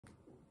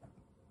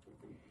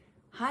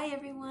Hi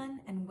everyone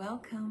and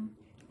welcome.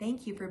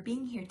 Thank you for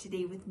being here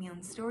today with me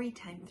on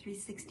Storytime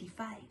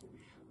 365.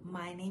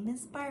 My name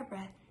is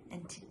Barbara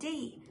and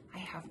today I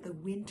have the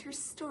winter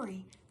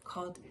story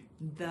called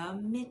The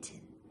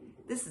Mitten.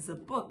 This is a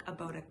book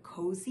about a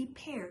cozy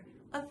pair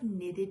of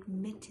knitted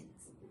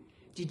mittens.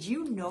 Did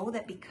you know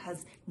that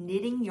because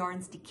knitting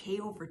yarns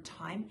decay over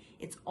time,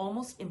 it's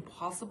almost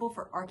impossible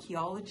for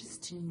archaeologists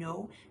to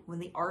know when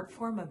the art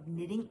form of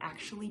knitting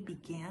actually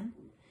began?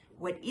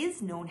 What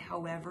is known,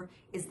 however,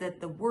 is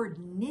that the word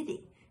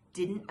knitting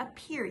didn't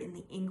appear in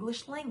the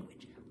English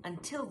language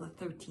until the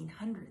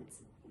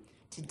 1300s.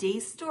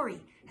 Today's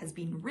story has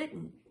been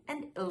written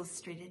and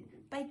illustrated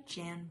by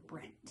Jan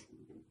Brett.